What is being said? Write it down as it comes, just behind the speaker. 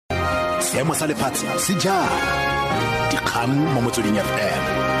seemo sa lefatshe se jang. Dikgang mo Motsweding FM.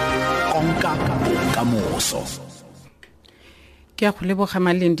 Konka bokamoso. Ke a go leboga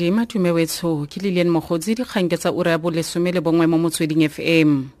Malindi matume wetsho ke Lillian Mogotsi dikgang ke tsa ura ya Lesome le bongwe mo Motsweding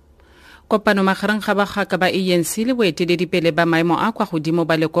FM. Kopano magareng ga bagaka ba ANC le boeteledipele ba maemo a kwa godimo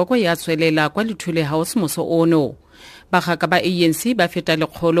ba lekoko ya tswelela kwa Lithule House moso ono. Bagaka ba ANC ba feta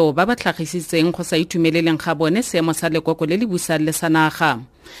lekgolo ba ba tlhagisitseng go sa itumeleleng ga bone seemo sa lekoko le le busang le sa naga.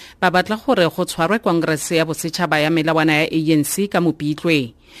 Ba batla gore go tshwarwe Kongrese ya Bosetšhaba ya Melawana ya ANC ka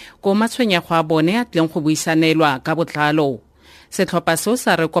Mopitlwe. Ko matshwenyego a bone a tleng go buisanelwa ka botlalo. Setlhopha seo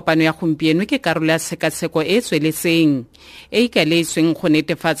sa re kopano ya gompieno ke karolo ya tshekatsheko e tsweletseng e ikaeletsweng go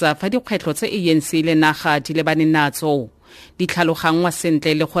netefatsa fa dikgwetlho tse ANC le naga di lebaneng natso di tlhalogangwa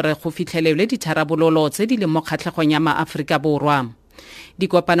sentle le gore go fitlhelelwe ditharabololo tse di leng mo kgatlhegong ya maAforika Borwa.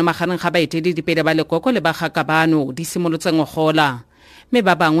 Dikopano magareng ga baeteledipele ba lekoko le bagaka bano di simolotse ngogola, mme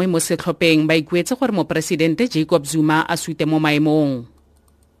ba bangwe mo setlhopheng ba ikuetse gore moporesidente Jacob Zuma a suite mo maemong.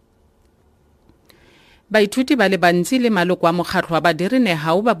 Baithuti ba le bantsi le maloko a mokgatlo wa badiri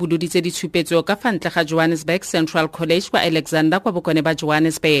Nehawu ba boloditse ditshupetso ka fa ntle ga Jhb Central College kwa Alexandra kwa bokone ba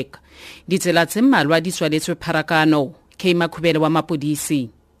Johannesburg. Ditsela tse mmalwa di tswaletswe pharakano. Khubele wa mapodisi.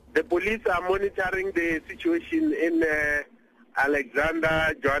 The police are monitoring the situation in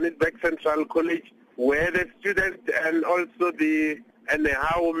Alexandra, Johannesburg Central College, where the students and also the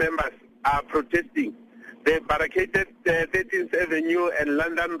Nehawu members are protesting. They barricaded 13th Avenue and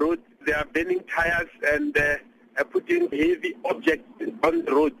London Road. They are burning tires and putting heavy objects on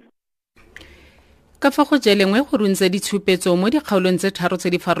the road. Ka fa go jelengwe go runtse ditshupetso mo dikgaolong tse tharo tse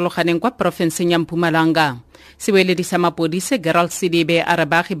di farologaneng kwa porofenseng ya Mpumalanga. Sebueledi sa mapodisi Gerald Sidibe a re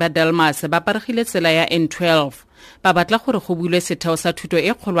baagi ba Delmas ba paregile tsela ya N12 ba batla gore go bulwe setheo sa thuto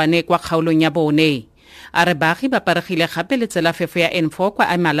e kgolwane kwa kgaolong ya bone. A re baagi ba paregile gape le tsela fefo ya N4 kwa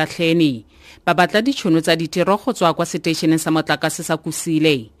Amalatlheni ba batla ditšhono tsa ditiro go tswa kwa seteišeneng sa motlakase sa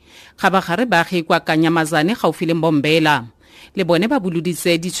Kusile. Ga ba gare baagi kwa Kanyamazane gaufi le Mbombela le bone ba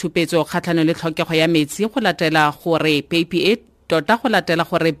boloditse ditshupetso kgatlhanong le tlhokego ya metsi go latela gore peipi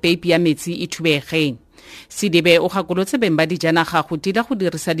ya metsi e thubege. Sidibe o gakolotse beng ba dijanaga go tila go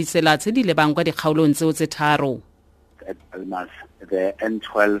dirisa ditsela tse di lebang kwa dikgaolong tseo tse tharo. At Almas, the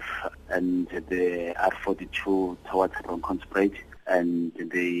N12 and the R42 towards Bronkhorstspruit and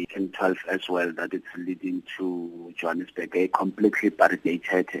the N12 as well, that it's leading to Johannesburg, are completely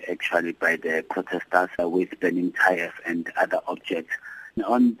barricaded actually by the protesters with burning tires and other objects.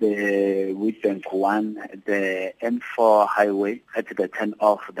 On the Witbank 1, the N4 highway at the turn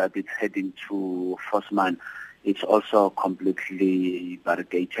off that it's heading to Forsman, it's also completely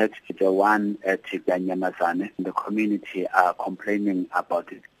barricaded. The one at Kanyamazane, the community are complaining about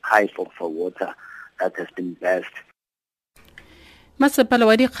the pipe of water that has been burst. Masepala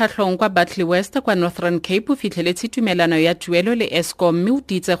wa dikgatlhong kwa Battley West kwa Northern Cape o fitlheletse tumelano ya tuelo le Eskom mme o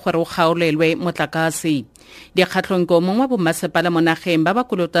ditse gore o gaolelwe motlakase. Dikgatlhong ke mongwe wa bommasepala mo nageng ba ba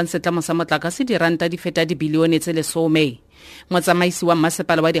kolotang setlamo sa motlakase diranta di feta dibilione tse 10. Motsamaisi wa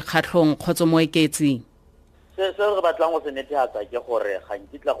mmasepala wa dikgatlhong Kgotso Moeketsi. Se re batlang go se netefatsa ke gore ga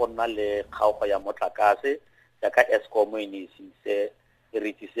nkitla go nna le kgaogo ya motlakase jaaka Eskom e ne se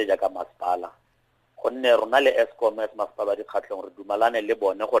re tsise jaaka masepala. Gonne rona le Eskom as masepala di kgatlhong re dumalane le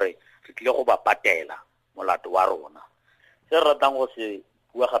bone gore re tlile go ba patela molato wa rona. Se re ratang go se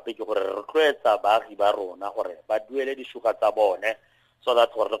bua gape ke gore re rotloetsa baagi ba rona gore ba duele disuka tsa bone so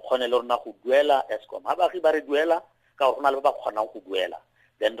that gore re kgone le rona go duela Eskom. Ha baagi ba re duela ka rona le ba kgonang go duela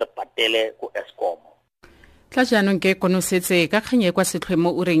then re patele go Eskom. Tla jaanong ke konosetse ka kganye kwa setlhwe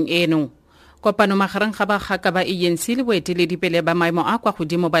mo ureng eno. Kopano magareng ga bagaka ba ANC le boeteledipele ba maemo a kwa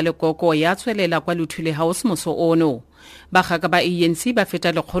godimo ba lekoko ya tswelela kwa Lithule House moso ono. Bagaka ba ANC ba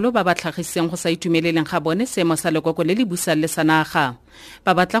feta lekgolo ba ba tlhagisitseng go sa itumeleleng ga bone seemo sa lekoko le le busang le sa naga.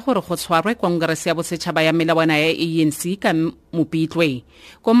 Ba batla gore go tshwarwe Kongrese ya Bosetšhaba ya Melawana ya ANC ka Mopitlwe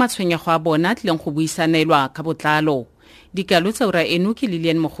ko matshwenyego a bona tlileng go buisanelwa ka botlalo. Dikalo tsa ura eno ke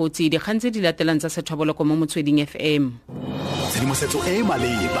Lillian Mogotsi di kgantse di latelang tsa sethoboloko mo Motsweding FM. Tshedimosetso e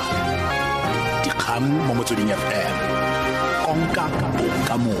maleba. Dikgang mo Motsweding FM. Konka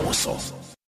bokamoso.